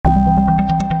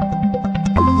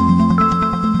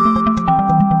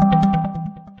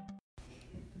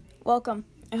Welcome.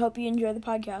 I hope you enjoy the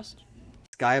podcast.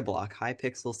 Skyblock,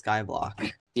 Hypixel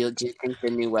Skyblock. Do you think the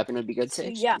new weapon would be good,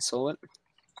 Sage? Yeah. Soul it?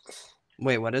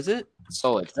 Wait, what is it?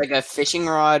 Soul it. It's like a fishing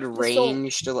rod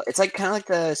ranged. It's like kind of like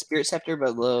the Spirit Scepter, but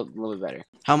a little bit better.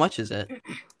 How much is it?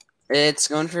 It's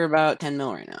going for about 10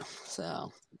 mil right now.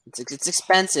 So it's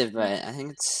expensive, but I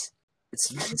think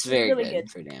it's very really good good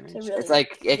for damage. It's really It's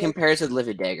like good. it compares with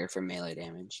Livid Dagger for melee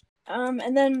damage.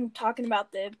 And then talking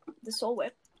about the Soul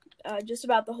Whip, just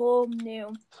about the whole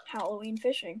new Halloween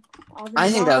fishing. I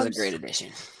think that was a great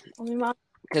addition. All the mobs.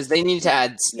 Because they need to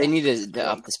add, they Yeah. needed to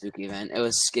up the spooky event. It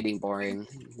was getting boring.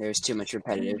 There was too much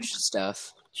repetitive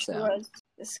stuff. So Was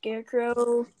the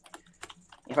Scarecrow.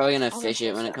 I'm probably gonna all that fish it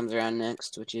cool when it stuff. comes around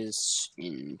next, which is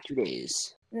in 2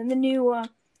 days. And then the new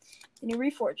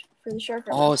Reforge for the Shark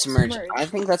Armor. Oh, Submerge. I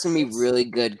think that's gonna be really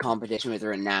good competition with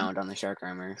Renowned on the Shark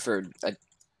Armor for an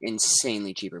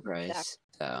insanely cheaper price.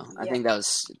 So I Yeah. think that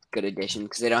was a good addition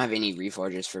because they don't have any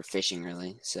reforgers for fishing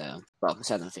really. So well,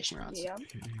 besides the fishing rods. Yeah.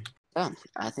 Oh,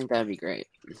 I think that would be great.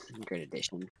 Great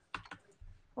addition.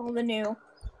 All the new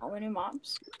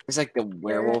mobs. It's like the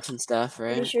werewolf and stuff,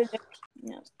 Pretty right? sure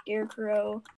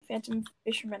Scarecrow, Phantom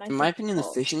Fisherman. In my opinion, the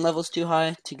all- fishing level's too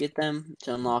high to get them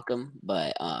to unlock them.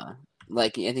 But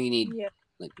like I think you need Yeah.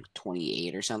 like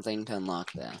 28 or something to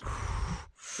unlock the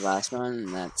last one.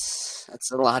 And that's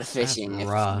a lot of fishing. If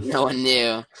rough. no one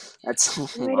knew, that's a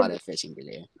Wait a lot minute. of fishing to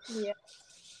do. Yeah.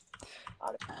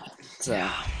 So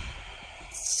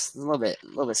it's a little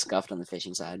bit scuffed on the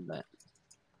fishing side, but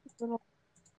Little-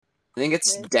 I think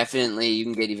it's Yeah. definitely you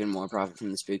can get even more profit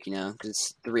from the spooky now because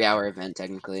it's a 3-hour event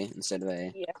technically instead of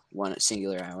a Yeah. one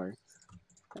singular hour.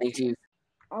 I think if you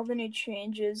all the new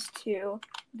changes to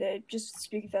the just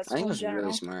Spooky I Festival think it in was general.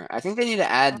 really smart. I think they need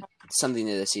to add something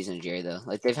to the season of Jerry though.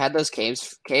 Like they've had those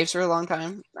caves for a long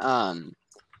time.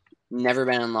 Never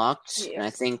been unlocked. Yeah. And I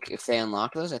think if they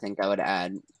unlock those, I think that would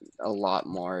add a lot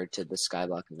more to the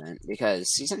Skyblock event because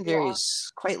season of Jerry Yeah.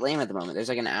 is quite lame at the moment. There's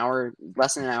like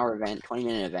less than an hour event,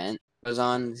 20-minute event goes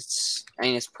on.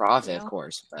 It's profit Yeah. of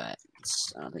course, but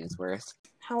I don't think it's worth.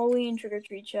 Halloween trick or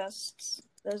treat chests.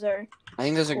 Those are I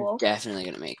think those Cool. are definitely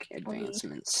going to make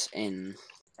advancements in.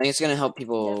 I think it's going to help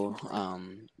people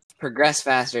progress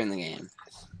faster in the game.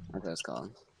 That's what it's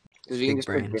called. Because you can Big just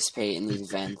brain. participate in these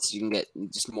events. You can get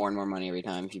just more and more money every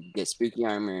time. If you get spooky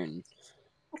armor and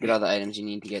get all the items you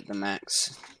need to get the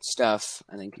max stuff,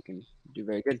 I think you can do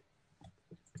very good.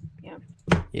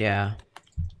 Yeah.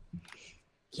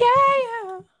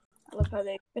 I love how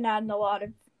they've been adding a lot of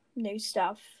new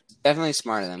stuff. Definitely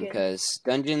smart of them Good. because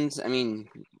dungeons. I mean,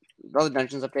 all the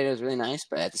dungeons updated was really nice,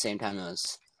 but at the same time, it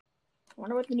was. I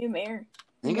wonder what the new mayor.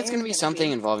 I think it's going to be mayor's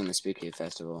something involving the spooky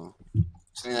festival.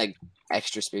 Something like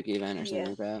extra spooky event or something Yeah.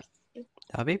 like that.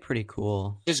 That'd be pretty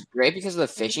cool. Which is great because of the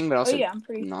fishing, but also I'm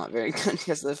pretty. not very good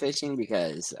because of the fishing.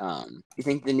 Because you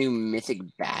think the new mythic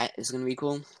bat is going to be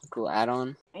cool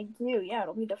add-on. I do. Yeah,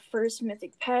 it'll be the first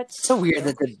mythic pet. It's so weird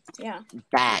that the Yeah.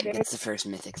 bat Very- gets the first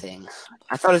mythic thing.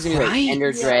 I thought it was going to be like Right? Ender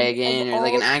Yeah, Dragon of or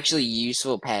like an all- actually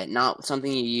useful pet, not something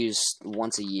you use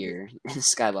once a year in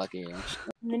Skyblock area.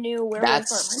 The new werewolf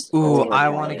That's- armor. Ooh, Oh, I yeah.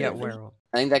 want to get werewolf.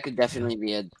 I think that could definitely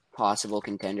be a possible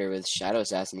contender with Shadow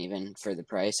Assassin even for the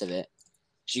price of it.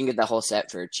 So you can get the whole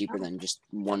set for cheaper than just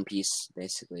one piece,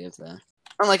 basically, of the... I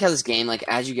don't like how this game, like,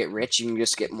 as you get rich, you can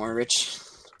just get more rich.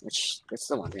 Which, that's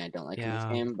the one thing I don't like in this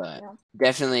Yeah. game, but Yeah.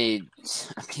 definitely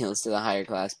appeals to the higher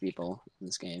class people in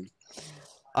this game.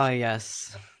 Oh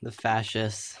yes, the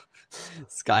fascist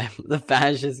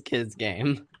kids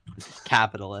game.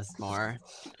 Capitalist more.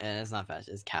 And it's not fascist,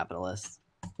 it's capitalist.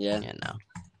 Yeah. You know.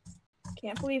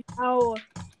 Can't believe how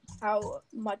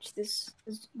much this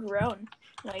has grown.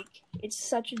 Like, it's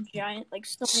such a giant. Like,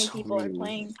 so many So people are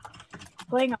many.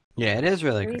 playing Yeah, it is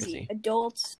really crazy. crazy.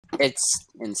 Adults. It's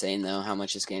insane, though, how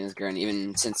much this game has grown,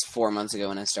 even since 4 months ago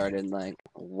when I started. Like,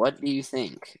 what do you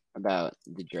think about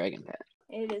the Dragon Pet?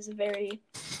 It is a very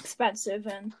expensive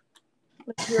and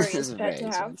luxurious It's pet very to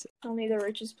have. expensive. Only the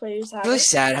richest players have Really it.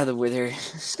 sad how the Wither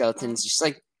skeleton's just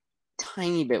like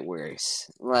tiny bit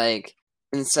worse. Like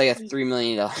it's like a $3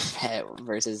 million pet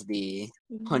versus the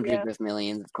hundreds of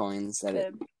millions of coins that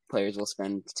the- players will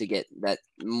spend to get that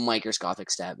microscopic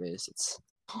stat boost. Its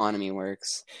economy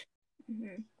works.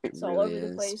 Mhm. It It's all really over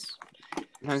the is. place.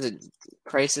 Sometimes the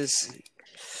prices.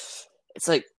 It's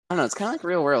like I don't know. It's kind of like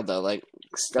real world though. Like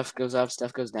stuff goes up,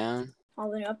 stuff goes down. All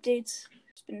the new updates.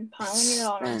 It's been piling it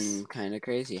on us. And kind of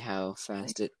crazy how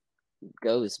fast it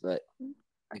goes, but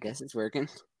I guess it's working.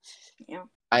 Yeah.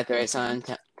 Buy at the right time,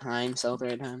 sell at the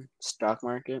right time. Stock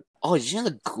market. Oh, did you know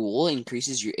the ghoul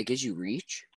increases it gives you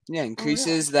reach? Yeah,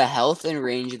 increases the health and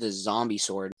range of the zombie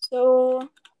sword. So,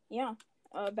 yeah.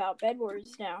 about Bed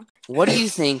Wars now. What do you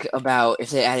think about if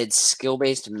they added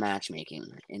skill-based matchmaking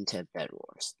into Bed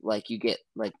Wars? Like you get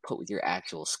put with your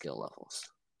actual skill levels.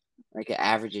 Like it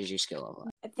averages your skill level.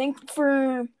 I think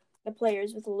for the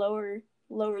players with lower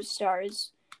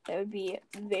stars, that would be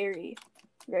very,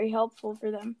 very helpful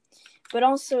for them. But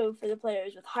also for the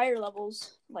players with higher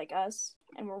levels like us,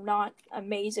 and we're not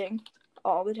amazing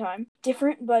all the time.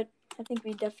 Different, but I think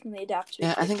we definitely adapt to it.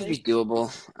 Yeah, I think it'd be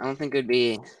doable. I don't think it'd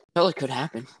be. Totally could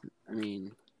happen. I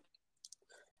mean,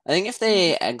 I think if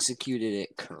they executed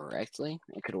it correctly,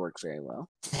 it could work very well.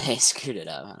 If they screwed it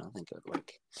up, I don't think it would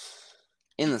work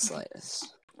in the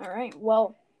slightest. All right,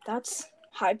 well, that's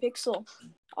Hypixel.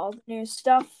 All the new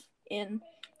stuff in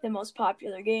the most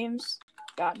popular games.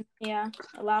 Got any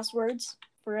last words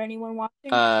for anyone watching?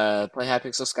 Play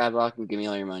Hypixel Skyblock and give me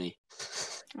all your money.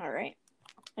 All right,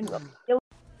 and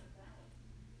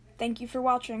thank you for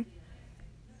watching.